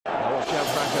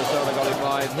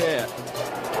line here.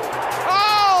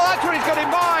 Oh, that's what he's got in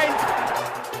mind.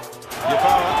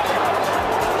 Yeboah.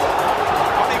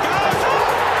 On he goes.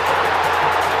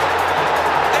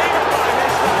 Even by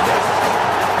this standard.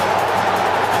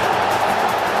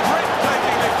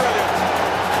 Breathtakingly brilliant.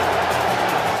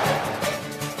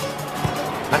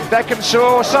 And Beckham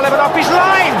saw Sullivan off his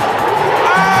line.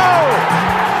 Oh,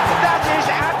 that is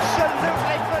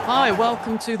absolutely good. Hi,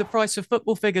 welcome to the Price of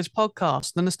Football Figures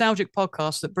podcast, the nostalgic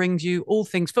podcast that brings you all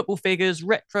things football figures,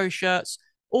 retro shirts,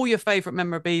 all your favourite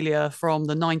memorabilia from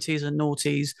the 90s and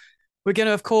noughties. We're going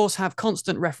to, of course, have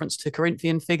constant reference to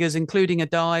Corinthian figures, including a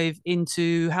dive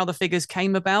into how the figures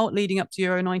came about leading up to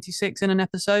Euro 96 in an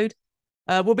episode.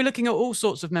 We'll be looking at all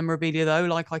sorts of memorabilia, though,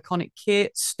 like iconic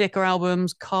kits, sticker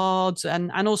albums, cards,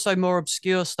 and also more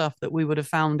obscure stuff that we would have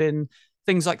found in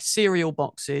things like cereal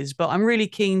boxes. But I'm really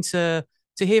keen to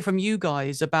hear from you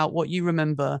guys about what you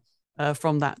remember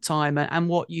from that time and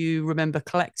what you remember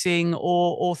collecting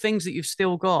or things that you've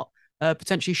still got,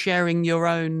 potentially sharing your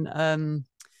own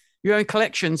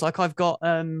collections. Like I've got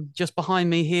just behind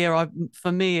me here.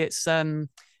 For me, it's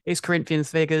Corinthian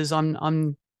figures.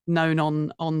 I'm known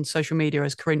on social media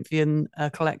as Corinthian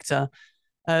collector.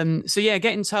 So yeah,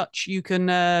 get in touch. You can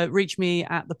reach me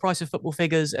at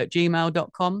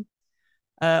thepriceoffootballfigures@gmail.com.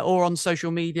 Or on social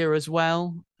media as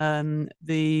well.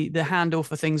 The handle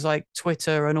for things like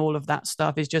Twitter and all of that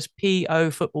stuff is just PO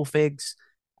Football Figs,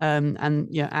 and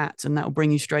and that will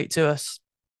bring you straight to us.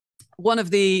 One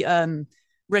of the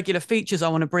regular features I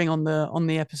want to bring on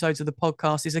the episodes of the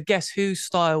podcast is a Guess Who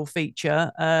style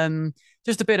feature.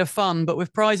 Just a bit of fun, but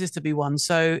with prizes to be won.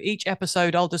 So each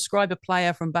episode, I'll describe a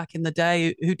player from back in the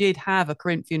day who did have a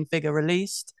Corinthian figure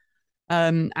released,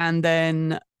 and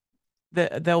then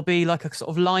there'll be like a sort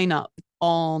of lineup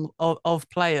of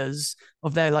players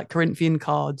of their like Corinthian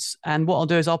cards. And what I'll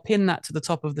do is I'll pin that to the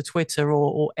top of the Twitter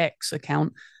or X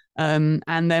account. And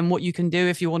then what you can do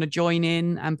if you want to join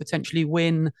in and potentially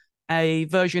win a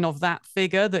version of that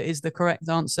figure that is the correct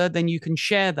answer, then you can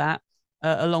share that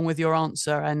along with your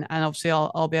answer. And obviously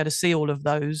I'll be able to see all of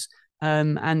those.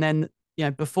 And then,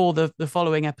 before the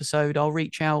following episode, I'll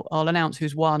reach out, I'll announce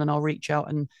who's won, and I'll reach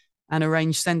out and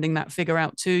arrange sending that figure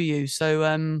out to you. So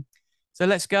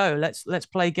let's go. Let's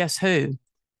play Guess Who.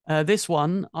 This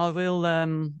one I will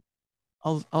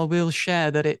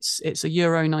share that it's a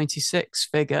Euro 96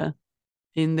 figure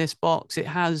in this box. It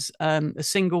has a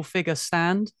single figure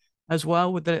stand as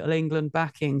well with the little England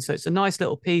backing. So it's a nice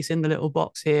little piece in the little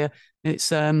box here. It's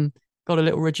got a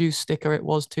little reduced sticker. It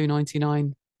was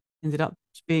 $2.99, ended up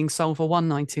being sold for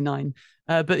 $1.99.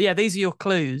 But yeah, these are your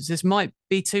clues. This might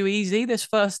be too easy this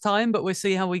first time, but we'll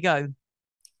see how we go.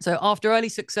 So after early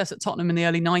success at Tottenham in the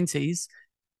early 90s,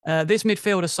 this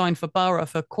midfielder signed for Borough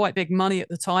for quite big money at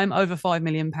the time, over £5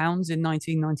 million in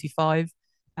 1995.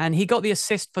 And he got the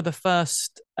assist for the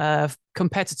first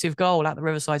competitive goal at the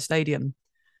Riverside Stadium.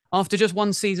 After just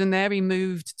one season there, he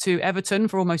moved to Everton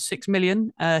for almost £6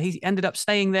 million. He ended up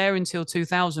staying there until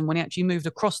 2000 when he actually moved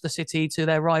across the city to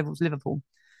their rivals, Liverpool.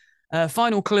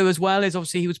 Final clue as well is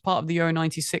obviously he was part of the Euro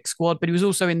 96 squad, but he was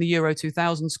also in the Euro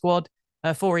 2000 squad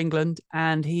for England.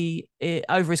 And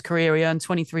over his career, he earned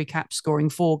 23 caps, scoring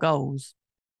 4 goals.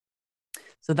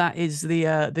 So that is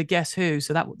the Guess Who.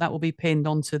 So that will be pinned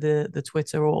onto the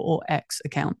Twitter or X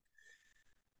account.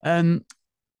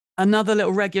 Another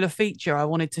little regular feature, I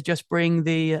wanted to just bring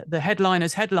the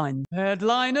headliners headlines.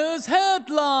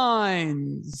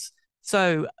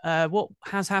 So what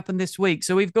has happened this week?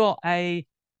 So we've got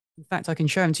in fact, I can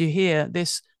show them to you here,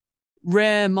 this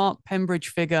rare Mark Pembridge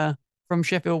figure from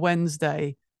Sheffield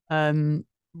Wednesday.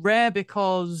 Rare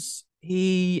because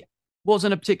he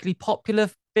wasn't a particularly popular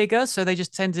figure, so they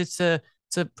just tended to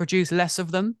produce less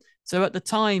of them. So at the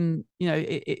time,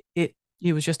 he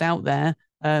was just out there,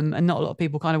 and not a lot of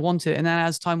people kind of wanted it. And then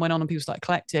as time went on and people started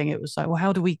collecting, it was like,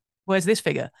 well, where's this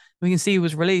figure? We can see he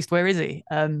was released. Where is he?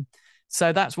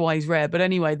 So that's why he's rare. But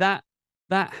anyway, that's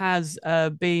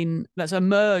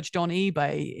emerged on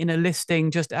eBay in a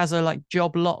listing just as a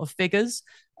job lot of figures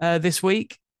this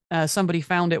week. Somebody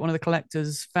found it, one of the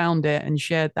collectors found it and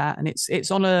shared that, and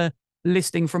it's on a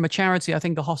listing from a charity, I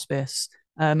think a hospice,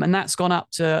 and that's gone up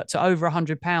to over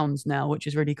 £100 now, which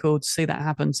is really cool to see that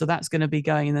happen. So that's going to be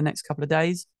going in the next couple of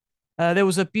days. There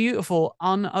was a beautiful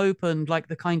unopened, like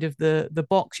the kind of the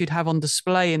box you'd have on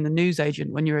display in the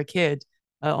newsagent when you're a kid,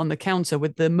 on the counter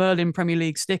with the Merlin Premier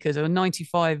League stickers. There were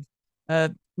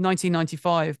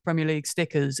 1995 Premier League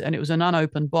stickers, and it was an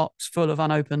unopened box full of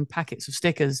unopened packets of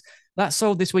stickers. That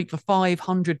sold this week for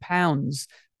 £500.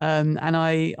 And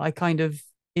I kind of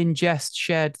in jest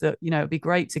shared that, it'd be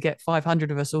great to get 500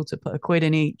 of us all to put £1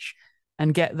 in each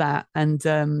and get that. And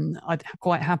I'd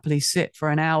quite happily sit for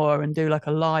an hour and do like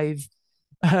a live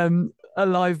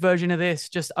version of this,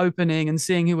 just opening and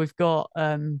seeing who we've got.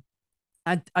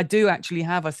 I do actually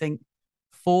have, I think,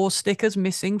 4 stickers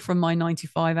missing from my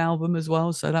 '95 album as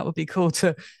well, so that would be cool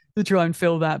to try and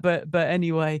fill that. But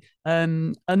anyway,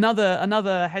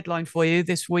 another headline for you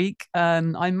this week.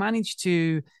 I managed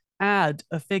to add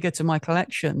a figure to my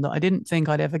collection that I didn't think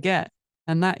I'd ever get,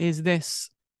 and that is this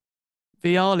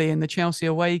Viali in the Chelsea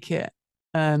away kit.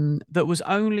 That was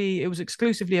only, it was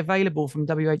exclusively available from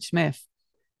WH Smith,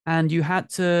 and you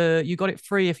got it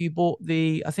free if you bought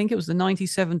the, I think it was the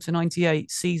 97 to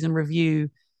 98 season review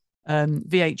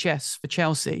VHS for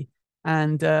Chelsea,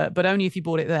 and but only if you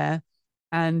bought it there.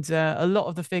 And a lot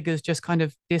of the figures just kind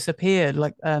of disappeared.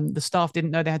 Like the staff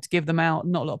didn't know they had to give them out.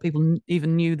 Not a lot of people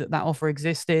even knew that that offer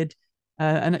existed.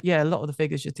 And yeah, a lot of the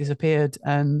figures just disappeared.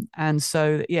 And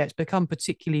so yeah, it's become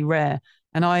particularly rare.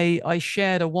 And I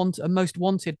shared a most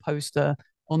wanted poster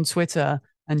on Twitter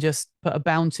and just put a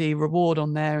bounty reward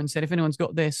on there and said, if anyone's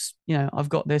got this, I've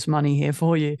got this money here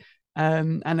for you.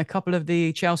 And a couple of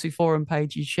the Chelsea forum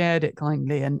pages shared it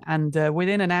kindly, and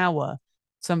within an hour,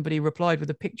 somebody replied with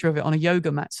a picture of it on a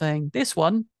yoga mat saying this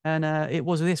one, and it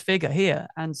was this figure here.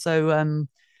 And so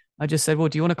I just said, well,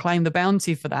 do you want to claim the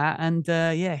bounty for that? And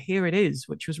yeah, here it is,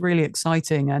 which was really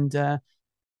exciting. And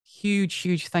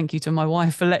huge thank you to my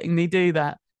wife for letting me do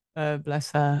that.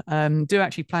 Bless her. Do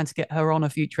actually plan to get her on a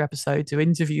future episode to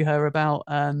interview her about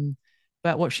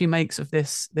what she makes of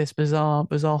this bizarre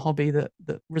hobby that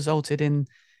resulted in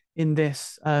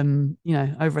this over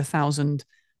 1,000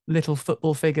 little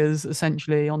football figures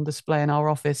essentially on display in our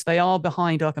office. They are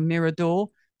behind like a mirror door,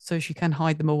 so she can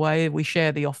hide them away. We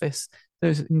share the office, so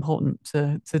it's important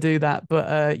to do that.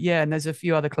 But yeah, and there's a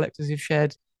few other collectors who've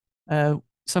shared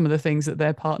some of the things that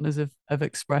their partners have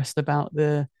expressed about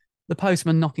the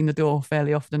postman knocking the door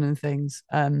fairly often and things.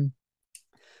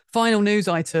 Final news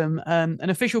item, an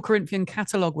official Corinthian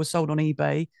catalogue was sold on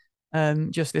eBay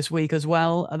just this week as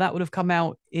well. That would have come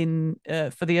out in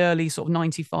for the early sort of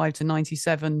 95 to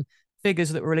 97 figures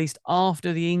that were released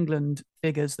after the England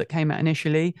figures that came out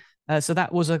initially. So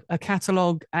that was a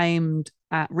catalogue aimed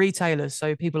at retailers,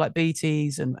 so people like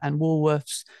BT's and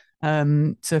Woolworths,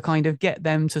 to kind of get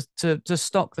them to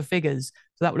stock the figures.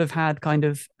 So that would have had kind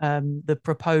of the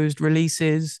proposed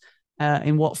releases,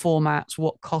 in what formats,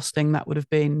 what costing that would have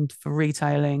been for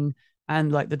retailing,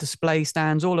 and like the display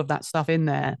stands, all of that stuff in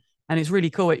there. And it's really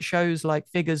cool. It shows like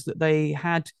figures that they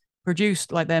had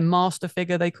produced, like their master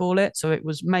figure, they call it. So it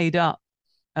was made up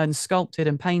and sculpted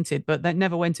and painted, but that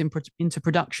never went into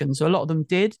production. So a lot of them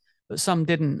did, but some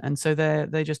didn't. And so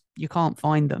they just, you can't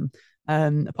find them,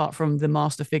 apart from the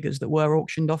master figures that were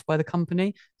auctioned off by the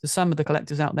company. So some of the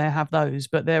collectors out there have those,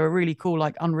 but they're a really cool,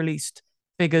 like unreleased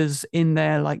figures in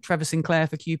there, like Trevor Sinclair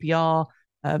for QPR,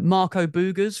 Marco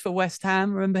Boogers for West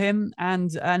Ham, remember him,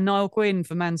 and Niall Quinn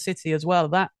for Man City as well.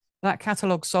 That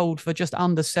catalogue sold for just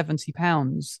under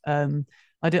 £70.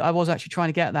 I was actually trying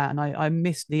to get that, and I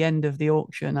missed the end of the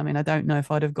auction. I mean, I don't know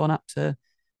if I'd have gone up to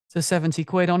 70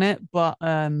 quid on it, but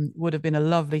would have been a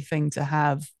lovely thing to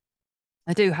have.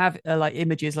 I do have like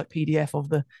images, like PDF of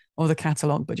the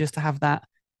catalogue, but just to have that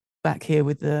back here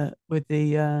with the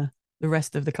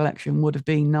rest of the collection would have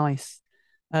been nice.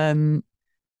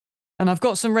 And I've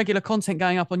got some regular content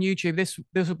going up on YouTube. This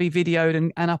will be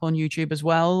videoed and up on YouTube as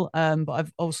well. But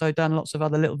I've also done lots of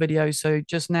other little videos. So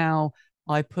just now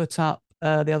I put up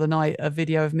the other night a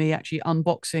video of me actually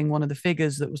unboxing one of the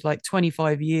figures that was like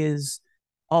 25 years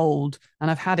old, and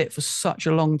I've had it for such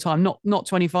a long time. Not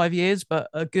 25 years, but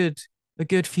a good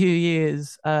few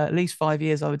years, at least 5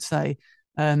 years, I would say.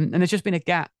 And there's just been a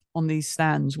gap on these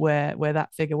stands where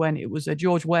that figure went. It was a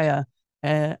George Weah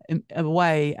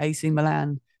away AC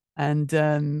Milan. And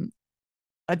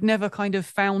I'd never kind of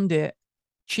found it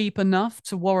cheap enough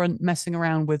to warrant messing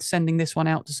around with sending this one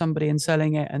out to somebody and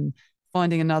selling it and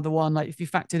finding another one. Like if you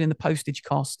factored in the postage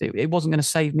cost, it wasn't going to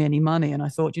save me any money. And I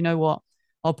thought, you know what,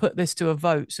 I'll put this to a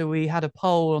vote. So we had a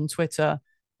poll on Twitter,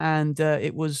 and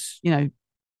it was,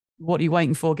 what are you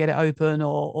waiting for? Get it open,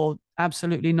 or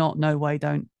absolutely not. No way.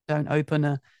 Don't open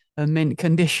a mint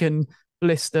condition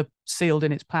blister sealed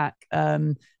in its pack.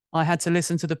 I had to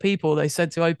listen to the people. They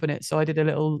said to open it, so I did a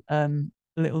little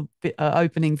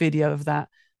opening video of that.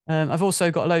 I've also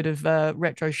got a load of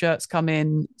retro shirts come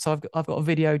in, so I've got a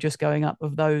video just going up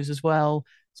of those as well,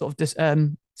 sort of just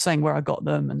saying where I got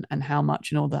them and how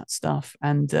much and all that stuff.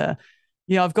 And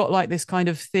yeah, I've got like this kind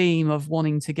of theme of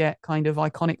wanting to get kind of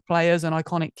iconic players and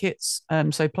iconic kits.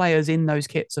 So players in those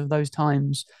kits of those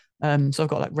times. So I've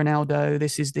got like Ronaldo.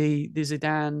 This is the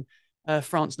Zidane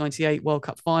France '98 World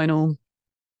Cup final.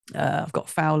 I've got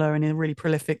Fowler in a really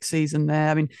prolific season there.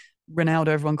 I mean, Ronaldo,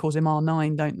 everyone calls him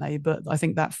R9, don't they? But I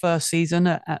think that first season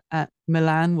at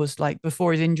Milan was like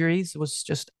before his injuries was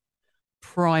just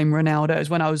prime Ronaldo. It was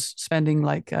when I was spending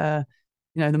like the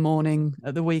morning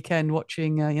at the weekend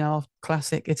watching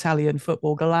classic Italian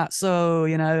football, Galazzo,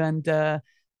 and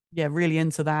yeah, really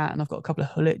into that. And I've got a couple of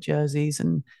Hullet jerseys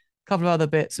and a couple of other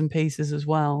bits and pieces as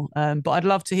well. But I'd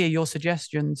love to hear your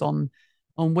suggestions on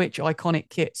which iconic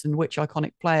kits and which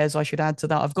iconic players I should add to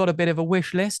that. I've got a bit of a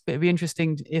wish list, but it'd be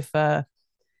interesting if there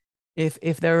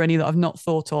are any that I've not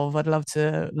thought of. I'd love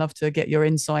to get your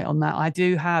insight on that. I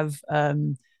do have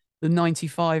the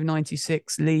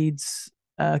 95-96 Leeds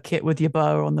kit with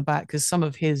Yeboah on the back because some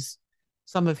of his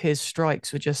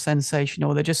strikes were just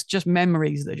sensational. They're just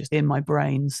memories that are just in my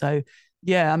brain. So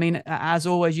yeah, I mean, as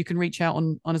always, you can reach out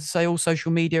on as I say, all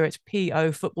social media. It's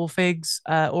PO Football Figs,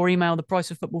 or email the price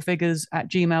of football figures at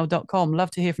gmail.com. Love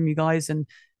to hear from you guys and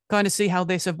kind of see how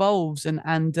this evolves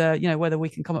and whether we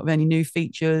can come up with any new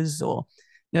features or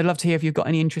I'd love to hear if you've got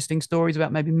any interesting stories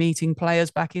about maybe meeting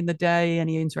players back in the day,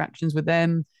 any interactions with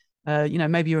them.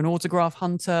 Maybe you're an autograph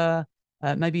hunter.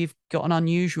 Maybe you've got an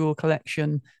unusual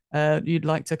collection you'd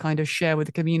like to kind of share with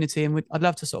the community. And I'd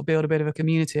love to sort of build a bit of a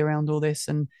community around all this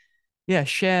and yeah,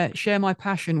 share my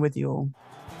passion with you all.